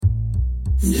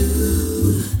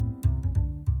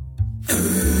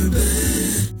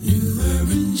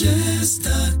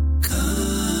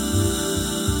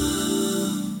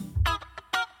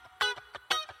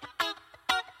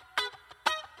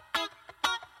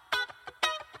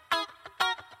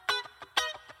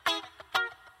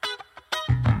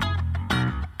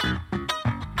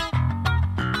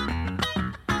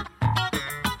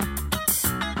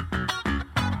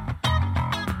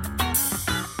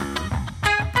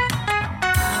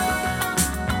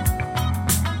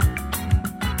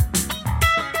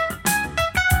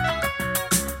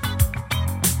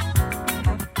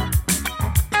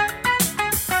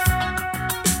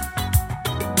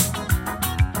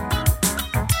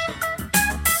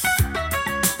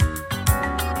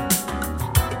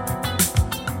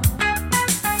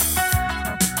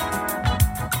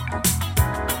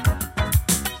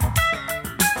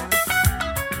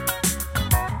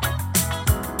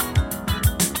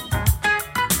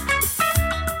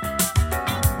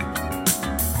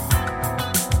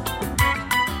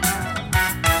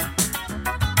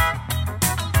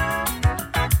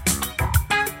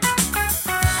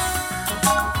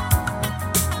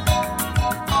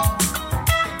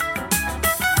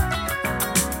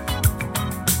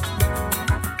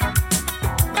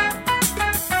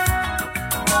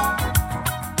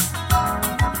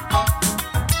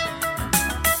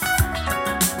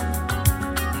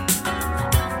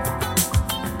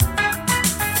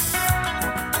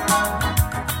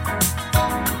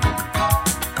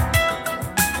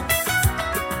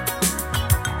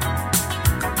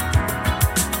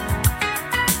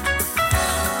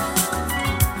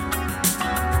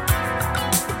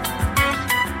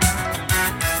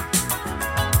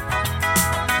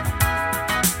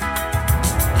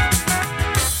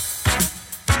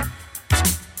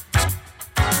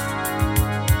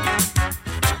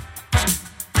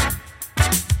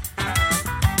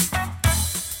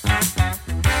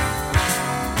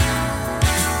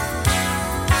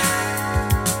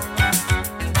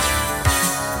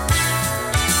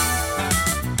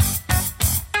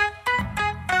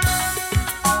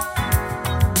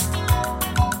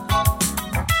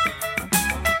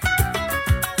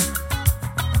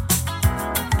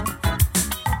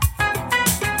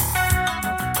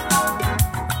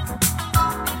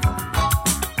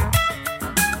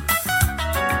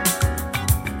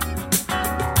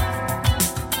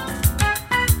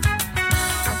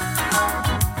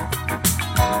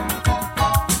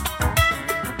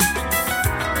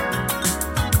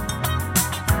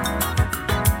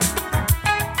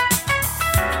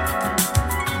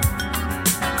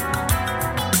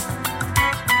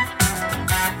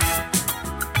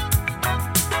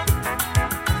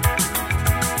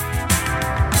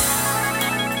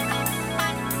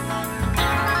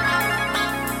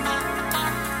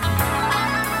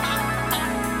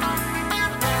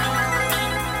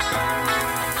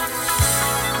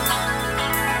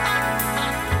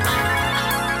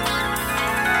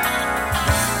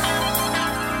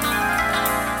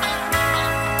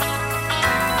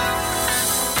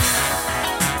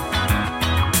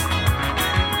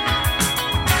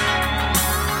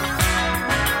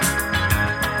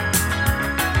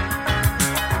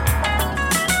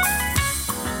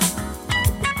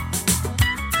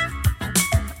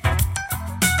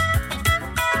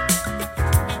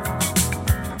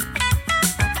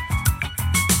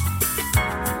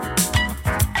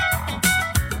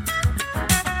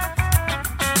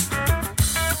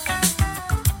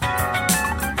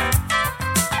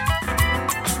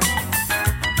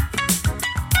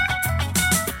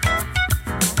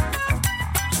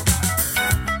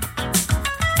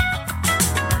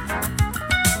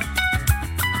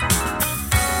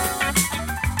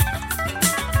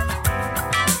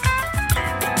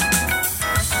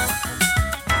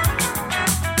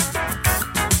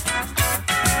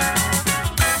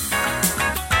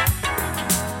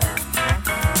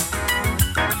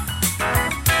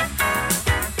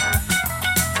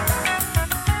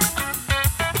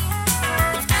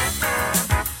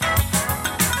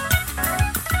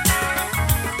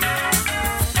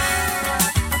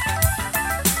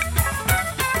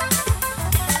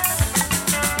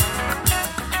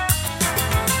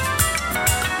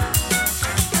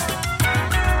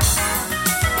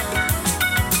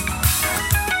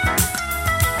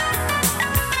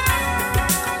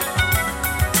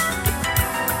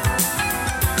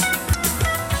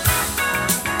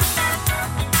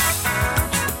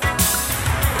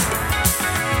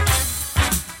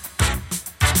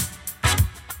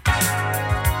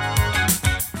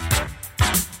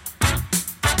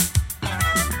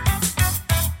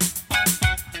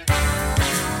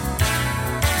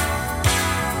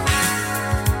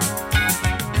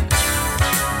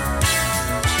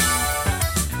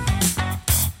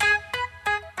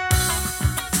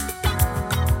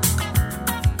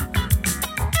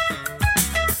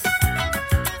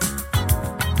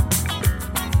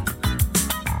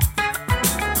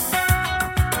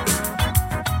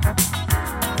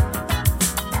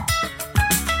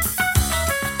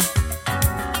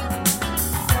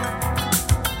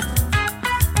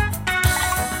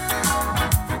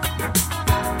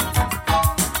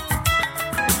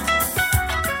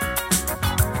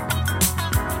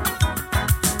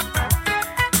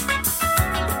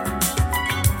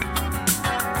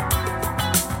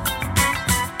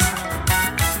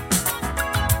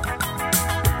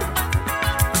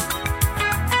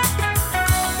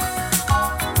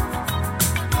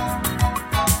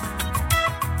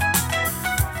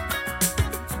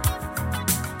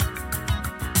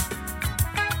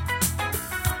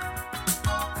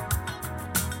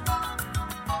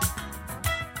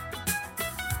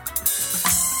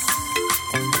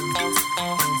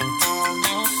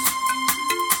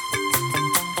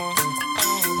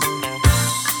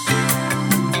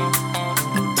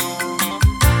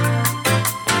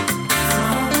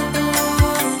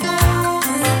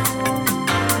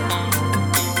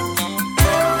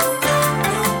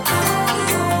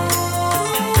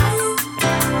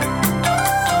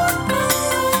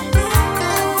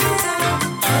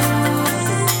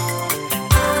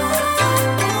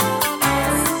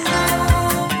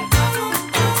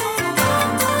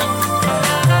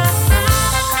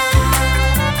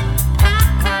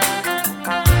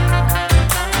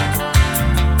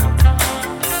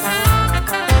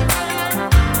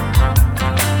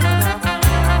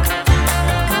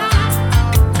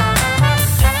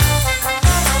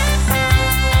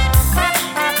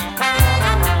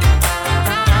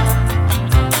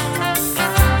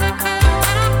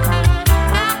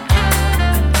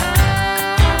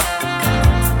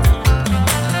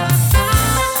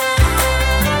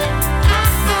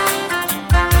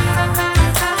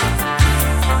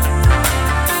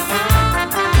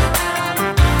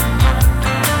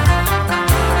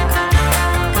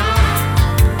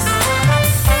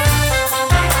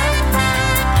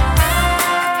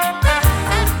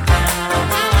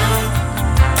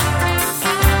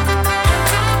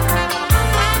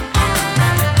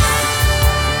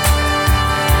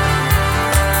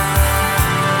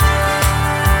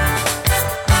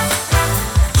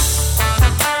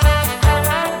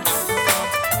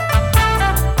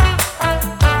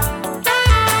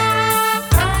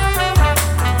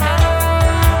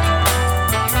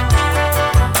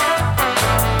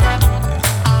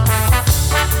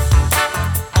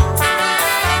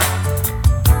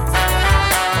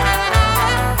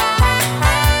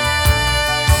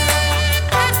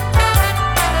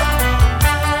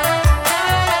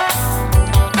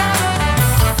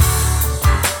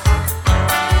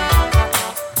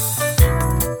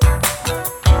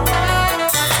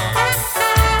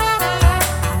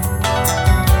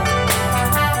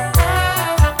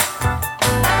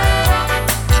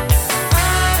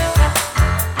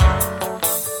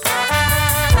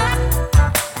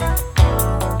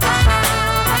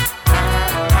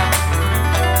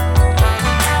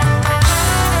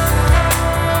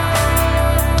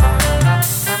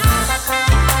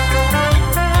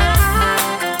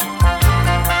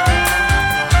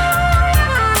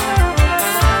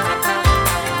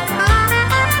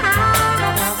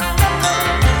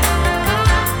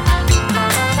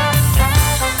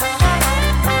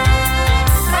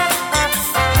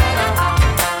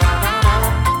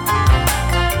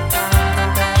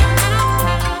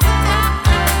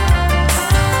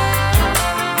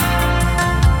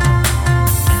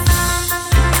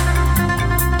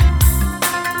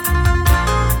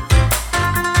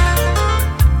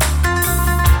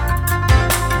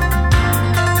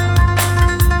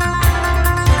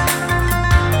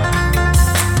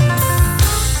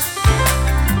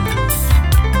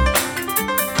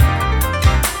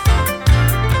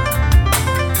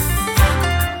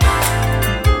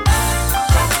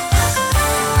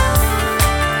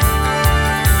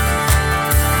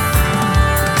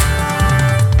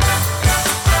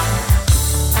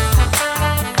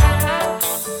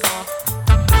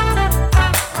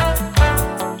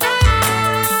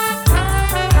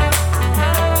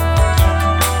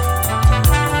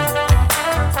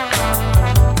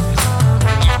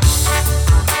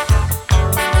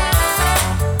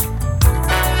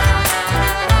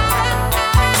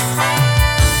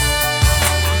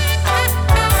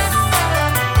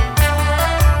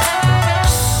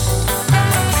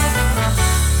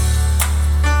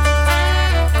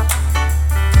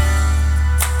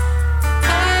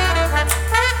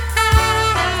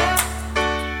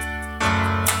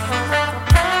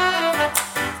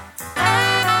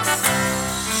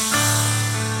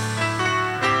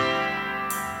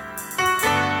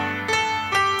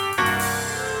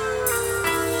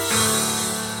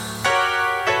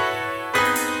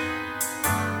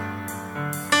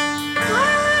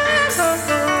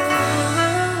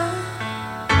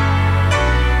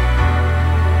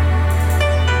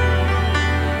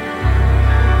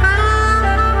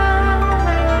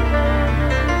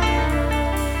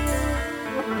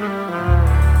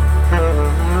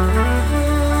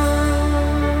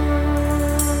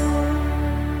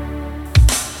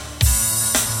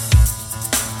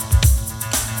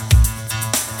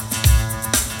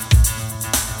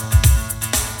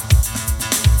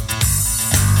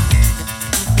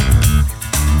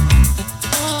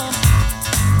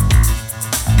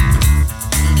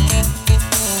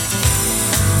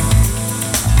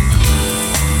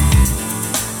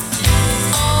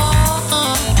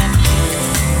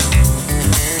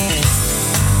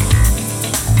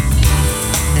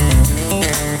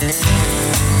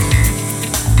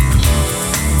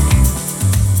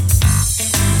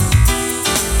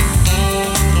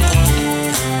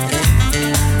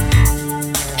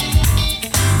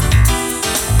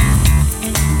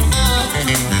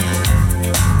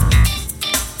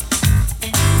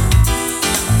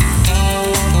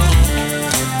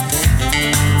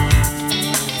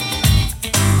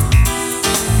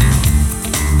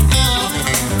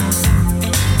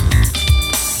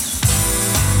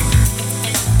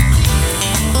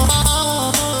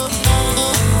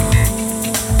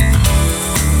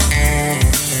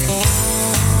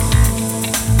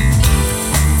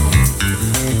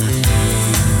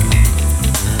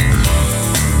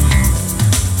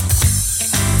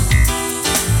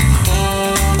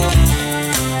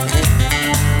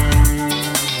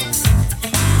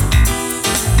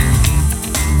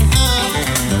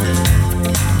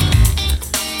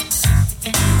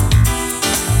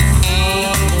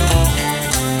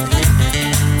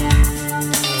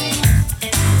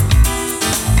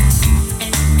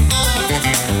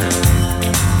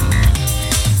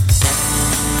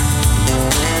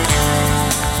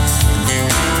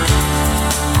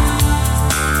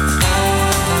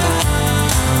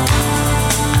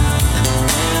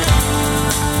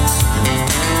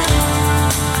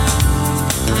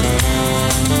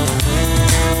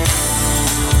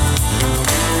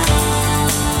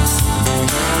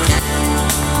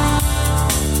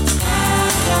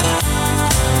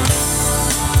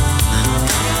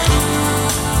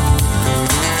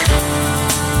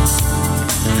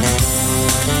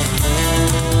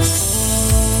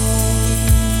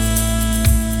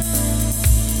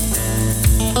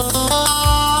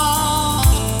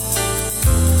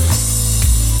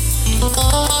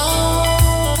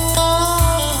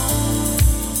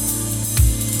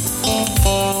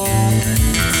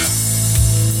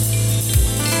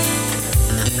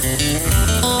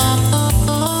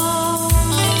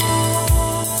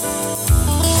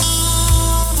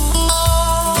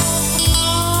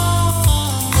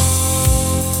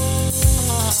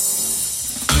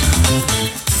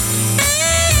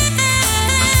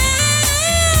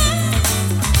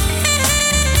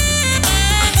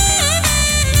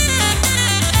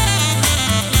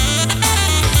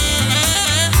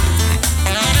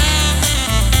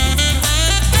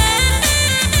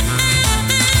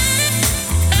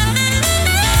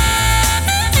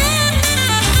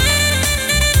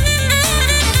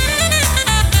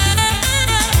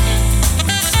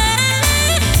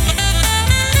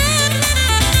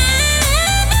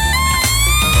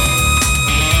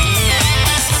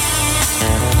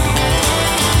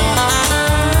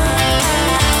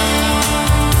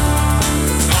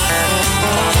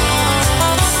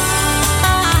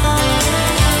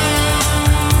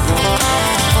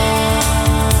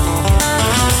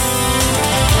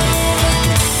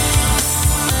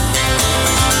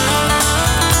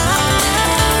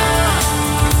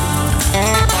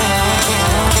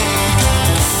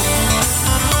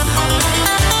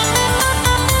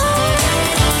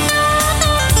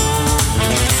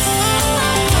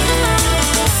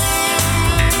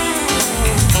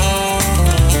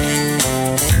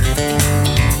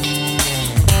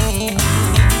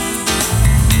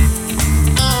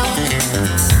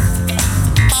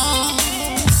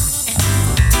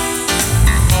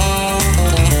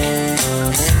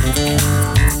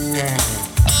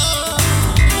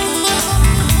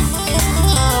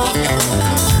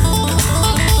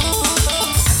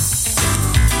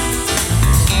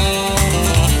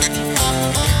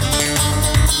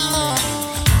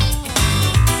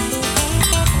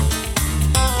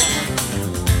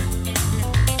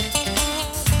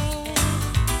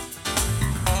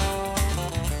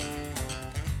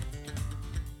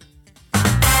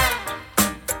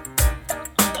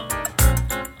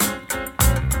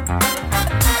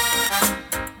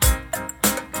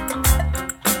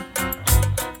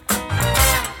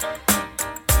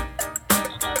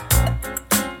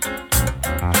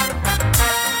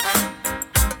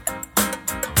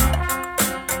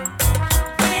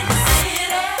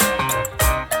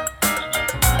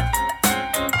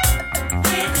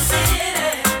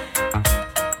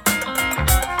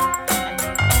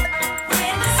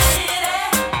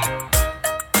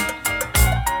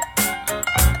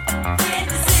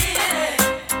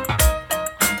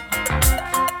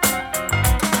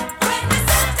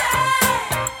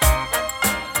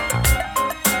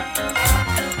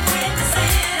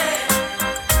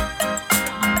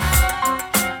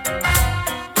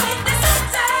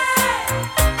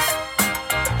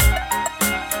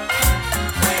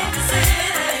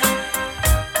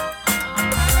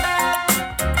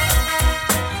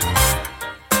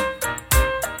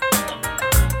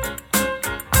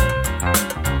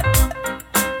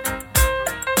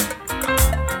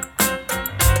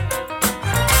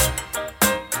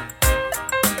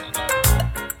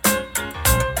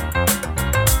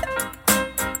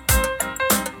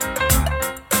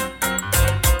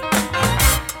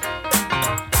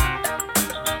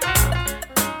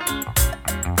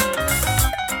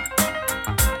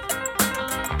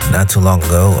Not too long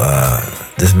ago,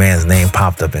 this man's name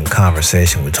popped up in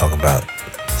conversation. We're talking about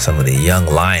some of the young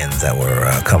lions that were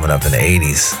coming up in the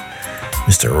 80s.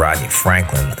 Mr. Rodney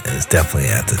Franklin is definitely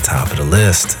at the top of the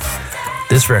list.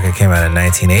 This record came out in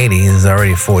 1980. He's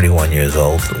already 41 years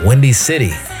old. Windy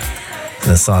City. And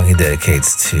the song he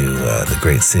dedicates to the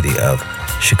great city of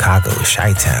Chicago,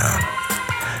 Chi-Town.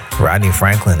 Rodney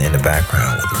Franklin in the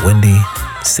background with Windy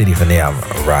City from the album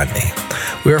Rodney.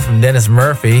 We heard from Dennis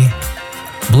Murphy,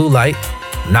 Blue Light,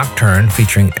 Nocturne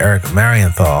featuring Eric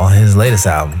Marienthal, his latest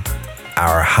album,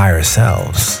 Our Higher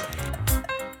Selves.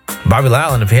 Bobby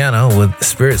Lyle on the piano with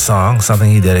Spirit Song, something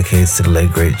he dedicates to the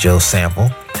late great Joe Sample,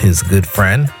 his good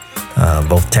friend,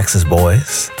 both Texas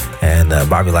boys. And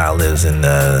Bobby Lyle lives in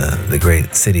the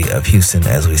great city of Houston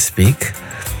as we speak,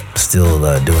 still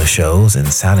doing shows and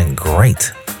sounding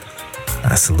great.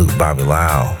 I salute Bobby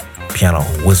Lyle, piano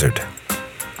wizard,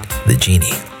 the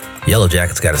genie. Yellow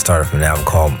Jackets got it started from an album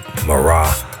called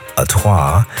Marat à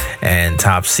Toi, and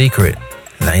Top Secret,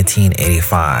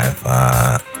 1985.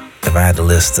 If I had to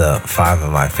list 5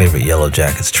 of my favorite Yellow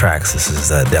Jackets tracks, this is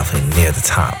definitely near the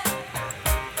top.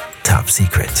 Top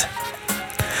Secret.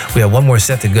 We have one more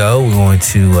set to go. We're going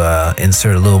to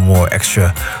insert a little more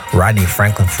extra Rodney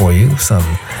Franklin for you. Some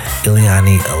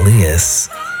Eliane Elias.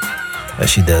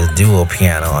 She does duo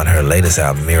piano on her latest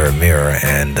album, Mirror Mirror,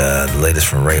 and the latest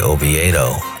from Ray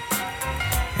Oviedo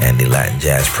and the Latin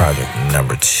Jazz Project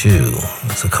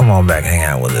 #2. So come on back, hang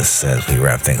out with us as we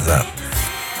wrap things up.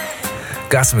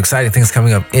 Got some exciting things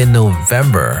coming up in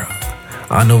November.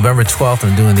 On November 12th,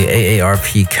 I'm doing the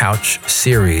AARP Couch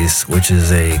Series, which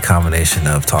is a combination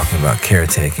of talking about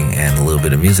caretaking and a little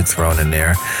bit of music thrown in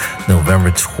there.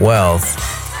 November 12th.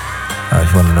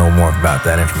 If you want to know more about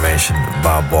that information,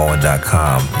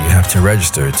 bobbaldwin.com. You have to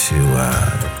register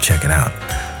to check it out,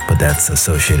 but that's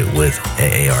associated with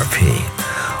AARP.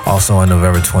 Also on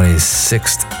November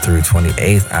 26th through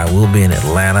 28th, I will be in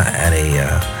Atlanta at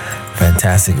a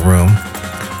fantastic room.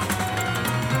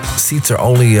 Seats are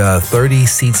only 30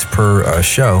 seats per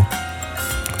show,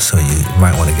 so you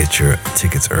might want to get your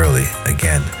tickets early.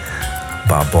 Again,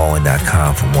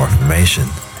 bobbaldwin.com for more information.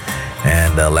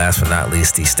 And last but not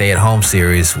least, the Stay at Home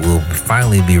series will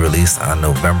finally be released on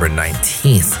November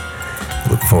 19th.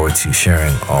 Look forward to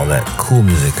sharing all that cool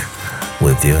music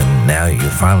with you. And now you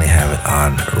finally have it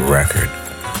on record.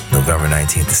 November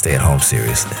 19th, the Stay at Home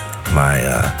series,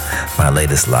 my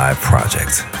latest live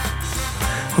project.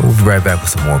 We'll be right back with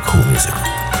some more cool music.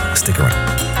 Stick around.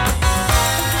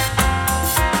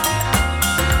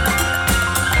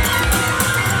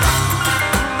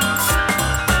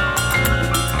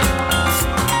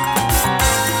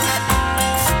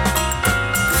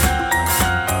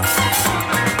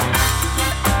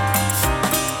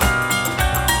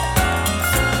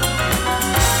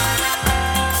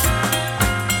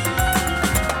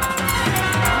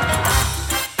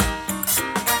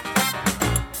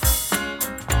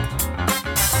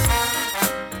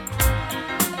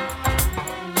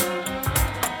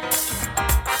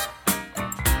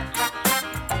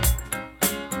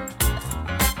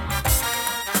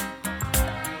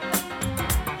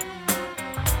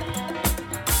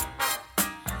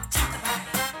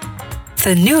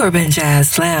 The New Urban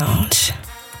Jazz Lounge.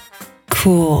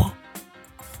 Cool.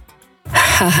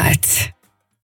 Hot.